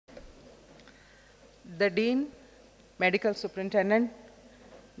the Dean, Medical Superintendent,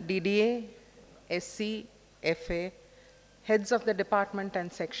 DDA, SC, FA, heads of the department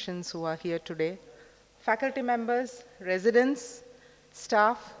and sections who are here today, faculty members, residents,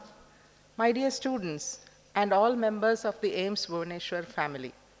 staff, my dear students, and all members of the AIIMS Bhubaneswar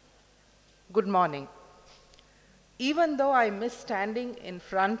family. Good morning. Even though I miss standing in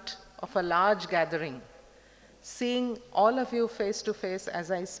front of a large gathering, seeing all of you face to face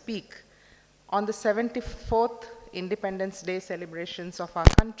as I speak on the 74th Independence Day celebrations of our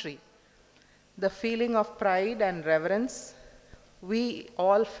country, the feeling of pride and reverence we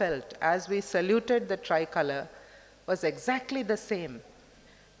all felt as we saluted the tricolor was exactly the same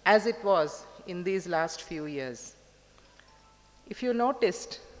as it was in these last few years. If you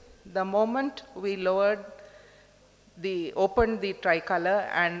noticed, the moment we opened the tricolor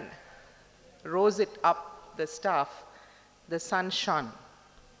and rose it up the staff, the sun shone.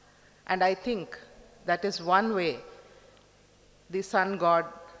 And I think that is one way the sun god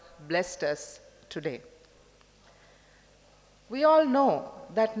blessed us today. We all know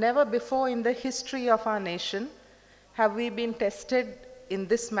that never before in the history of our nation have we been tested in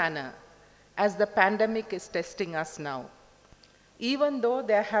this manner as the pandemic is testing us now. Even though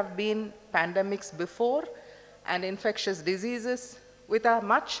there have been pandemics before and infectious diseases with a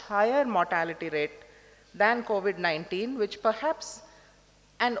much higher mortality rate than COVID-19, which perhaps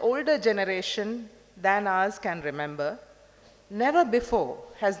an older generation than ours can remember, never before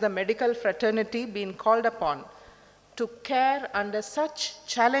has the medical fraternity been called upon to care under such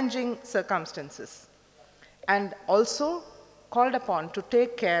challenging circumstances and also called upon to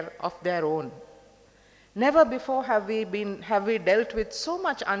take care of their own. Never before have we dealt with so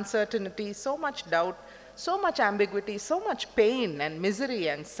much uncertainty, so much doubt, so much ambiguity, so much pain and misery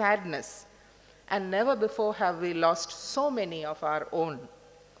and sadness, and never before have we lost so many of our own.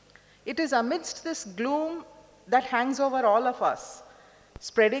 It is amidst this gloom that hangs over all of us,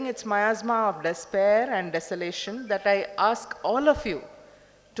 spreading its miasma of despair and desolation, that I ask all of you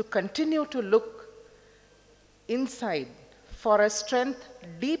to continue to look inside for a strength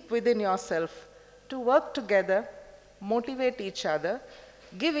deep within yourself to work together, motivate each other,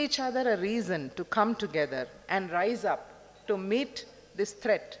 give each other a reason to come together and rise up to meet this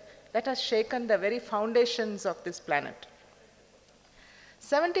threat that has shaken the very foundations of this planet.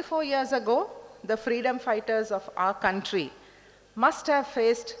 74 years ago, the freedom fighters of our country must have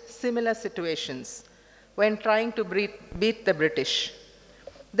faced similar situations when trying to beat the British.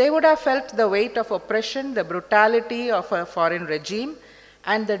 They would have felt the weight of oppression, the brutality of a foreign regime,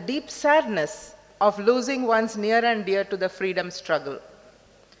 and the deep sadness of losing one's near and dear to the freedom struggle.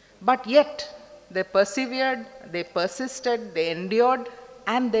 But yet, they persevered, they persisted, they endured,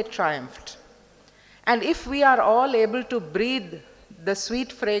 and they triumphed. And if we are all able to breathe the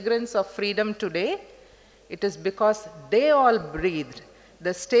sweet fragrance of freedom today, it is because they all breathed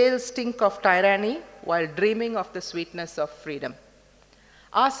the stale stink of tyranny while dreaming of the sweetness of freedom.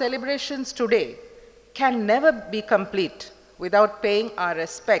 Our celebrations today can never be complete without paying our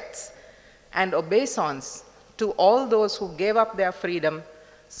respects and obeisance to all those who gave up their freedom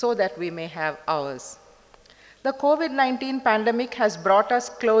so that we may have ours. The COVID-19 pandemic has brought us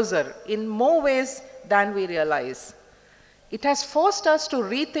closer in more ways than we realize. It has forced us to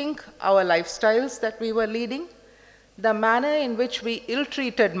rethink our lifestyles that we were leading, the manner in which we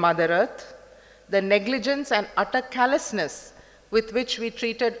ill-treated Mother Earth, the negligence and utter callousness with which we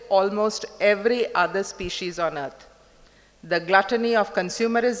treated almost every other species on Earth, the gluttony of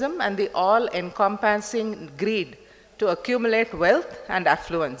consumerism and the all-encompassing greed to accumulate wealth and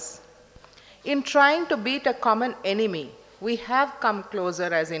affluence. In trying to beat a common enemy, we have come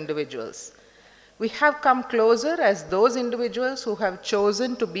closer as individuals. We have come closer as those individuals who have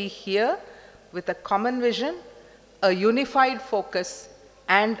chosen to be here with a common vision, a unified focus,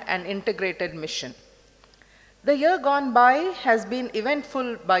 and an integrated mission. The year gone by has been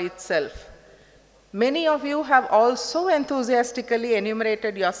eventful by itself. Many of you have also enthusiastically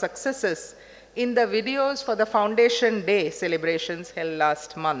enumerated your successes in the videos for the Foundation Day celebrations held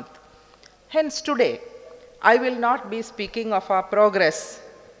last month. Hence today, I will not be speaking of our progress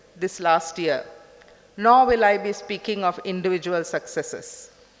this last year, nor will I be speaking of individual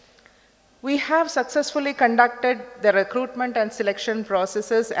successes. We have successfully conducted the recruitment and selection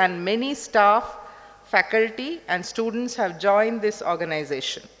processes, and many staff, faculty, and students have joined this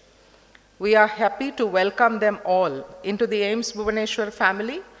organization. We are happy to welcome them all into the AIIMS Bhubaneswar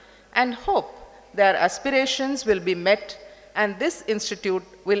family and hope their aspirations will be met, and this institute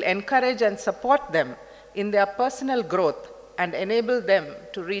will encourage and support them in their personal growth and enable them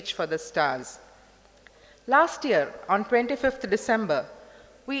to reach for the stars. Last year, on 25th December,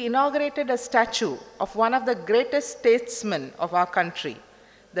 we inaugurated a statue of one of the greatest statesmen of our country,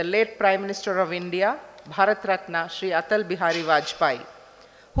 the late Prime Minister of India, Bharat Ratna, Shri Atal Bihari Vajpayee,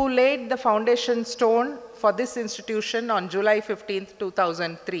 who laid the foundation stone for this institution on July 15,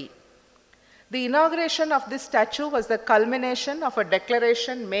 2003. The inauguration of this statue was the culmination of a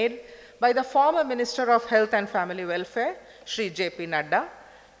declaration made by the former Minister of Health and Family Welfare, Shri J.P. Nadda,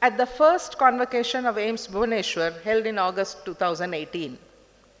 at the first convocation of AIIMS Bhubaneswar held in August 2018.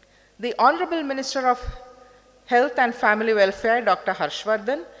 The Honorable Minister of Health and Family Welfare, Dr.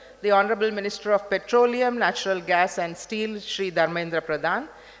 Harshvardhan, the Honorable Minister of Petroleum, Natural Gas and Steel, Shri Dharmendra Pradhan,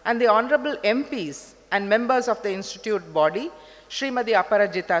 and the Honorable MPs and members of the Institute body, Srimati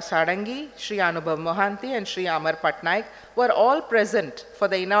Aparajita Sadangi, Shri Anubhav Mohanty, and Shri Amar Patnaik were all present for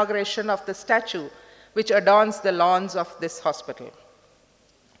the inauguration of the statue which adorns the lawns of this hospital.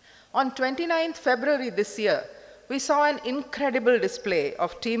 On 29th February this year, we saw an incredible display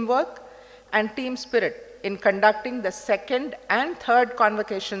of teamwork and team spirit in conducting the second and third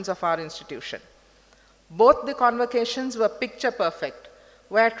convocations of our institution. Both the convocations were picture perfect,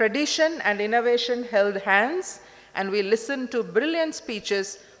 where tradition and innovation held hands, and we listened to brilliant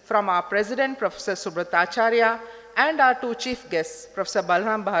speeches from our President, Professor Subrata Acharya, and our two chief guests, Professor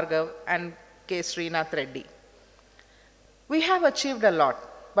Balram Bhargav and K. Srinath Reddy. We have achieved a lot,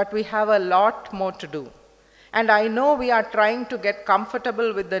 but we have a lot more to do. And I know we are trying to get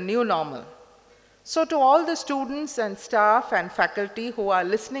comfortable with the new normal. So to all the students and staff and faculty who are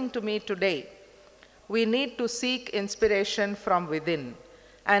listening to me today, we need to seek inspiration from within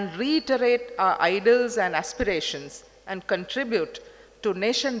and reiterate our ideals and aspirations and contribute to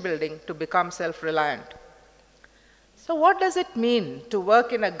nation building to become self-reliant. So what does it mean to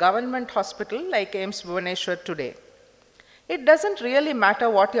work in a government hospital like AIIMS Bhubaneswar today? It doesn't really matter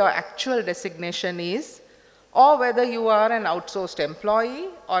what your actual designation is, or whether you are an outsourced employee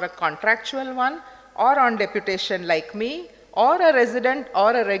or a contractual one, or on deputation like me, or a resident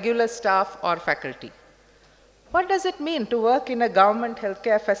or a regular staff or faculty. What does it mean to work in a government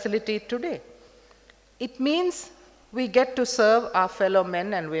healthcare facility today? It means we get to serve our fellow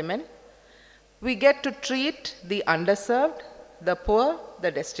men and women. We get to treat the underserved, the poor,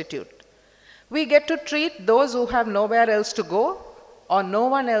 the destitute. We get to treat those who have nowhere else to go or no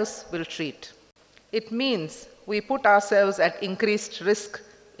one else will treat. It means we put ourselves at increased risk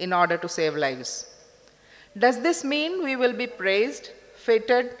in order to save lives. Does this mean we will be praised,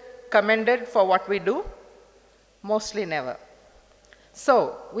 feted, commended for what we do? Mostly never.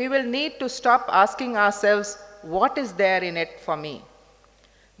 So we will need to stop asking ourselves, what is there in it for me?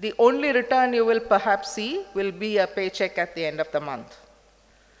 The only return you will perhaps see will be a paycheck at the end of the month.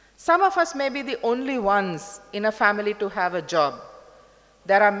 Some of us may be the only ones in a family to have a job.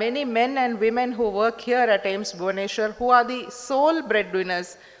 There are many men and women who work here at AIIMS Bhubaneswar who are the sole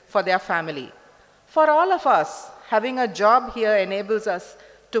breadwinners for their family. For all of us, having a job here enables us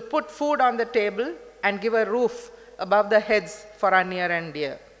to put food on the table and give a roof above the heads for our near and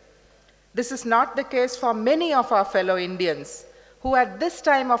dear. This is not the case for many of our fellow Indians who at this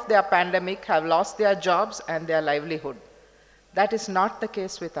time of their pandemic have lost their jobs and their livelihood. That is not the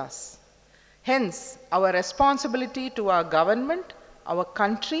case with us. Hence, our responsibility to our government, our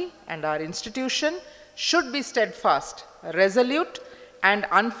country, and our institution should be steadfast, resolute, and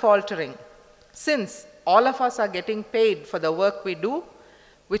unfaltering, since all of us are getting paid for the work we do,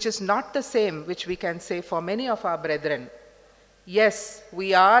 which is not the same which we can say for many of our brethren. Yes,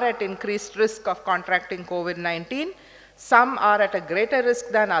 we are at increased risk of contracting COVID-19. Some are at a greater risk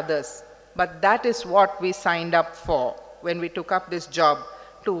than others, but that is what we signed up for when we took up this job,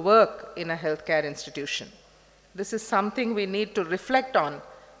 to work in a healthcare institution. This is something we need to reflect on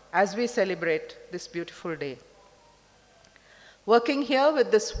as we celebrate this beautiful day. Working here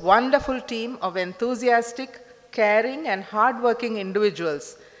with this wonderful team of enthusiastic, caring, and hardworking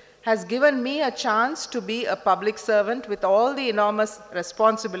individuals has given me a chance to be a public servant with all the enormous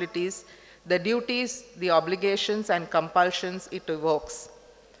responsibilities, the duties, the obligations, and compulsions it evokes.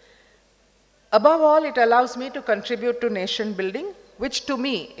 Above all, it allows me to contribute to nation building, which to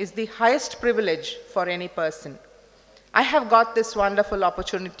me is the highest privilege for any person. I have got this wonderful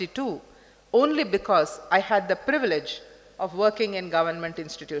opportunity too, only because I had the privilege of working in government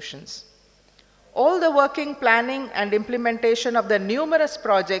institutions. All the working, planning, and implementation of the numerous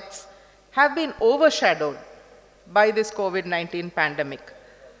projects have been overshadowed by this COVID-19 pandemic.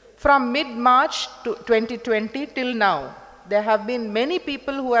 From mid-March to 2020 till now, there have been many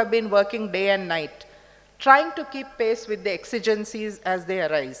people who have been working day and night, trying to keep pace with the exigencies as they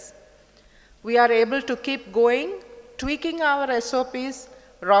arise. We are able to keep going, tweaking our SOPs,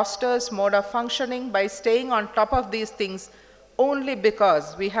 rosters, mode of functioning by staying on top of these things only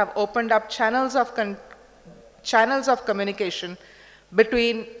because we have opened up channels of communication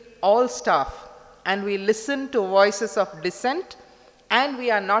between all staff, and we listen to voices of dissent, and we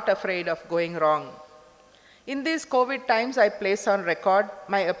are not afraid of going wrong. In these COVID times, I place on record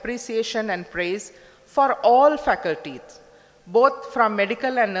my appreciation and praise for all faculties, both from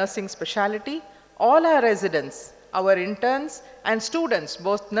medical and nursing specialty, all our residents, our interns and students,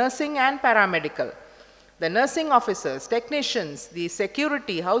 both nursing and paramedical, the nursing officers, technicians, the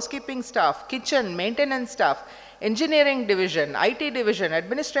security, housekeeping staff, kitchen, maintenance staff, engineering division, IT division,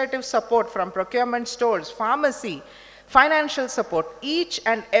 administrative support from procurement stores, pharmacy, financial support, each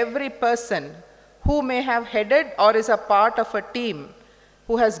and every person who may have headed or is a part of a team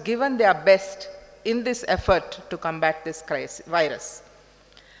who has given their best in this effort to combat this virus.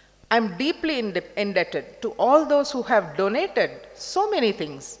 I'm deeply indebted to all those who have donated so many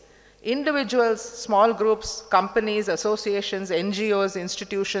things. Individuals, small groups, companies, associations, NGOs,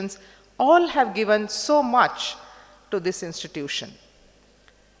 institutions, all have given so much to this institution.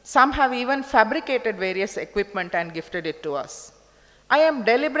 Some have even fabricated various equipment and gifted it to us. I am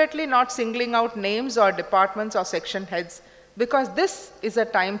deliberately not singling out names or departments or section heads because this is a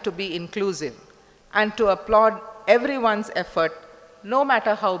time to be inclusive and to applaud everyone's effort, no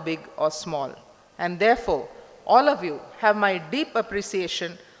matter how big or small. And therefore, all of you have my deep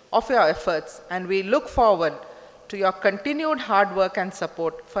appreciation of your efforts, and we look forward to your continued hard work and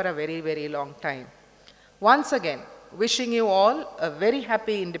support for a very, very long time. Once again, wishing you all a very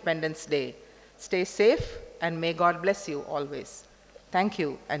happy Independence Day. Stay safe and may God bless you always. Thank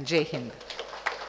you and Jai Hind.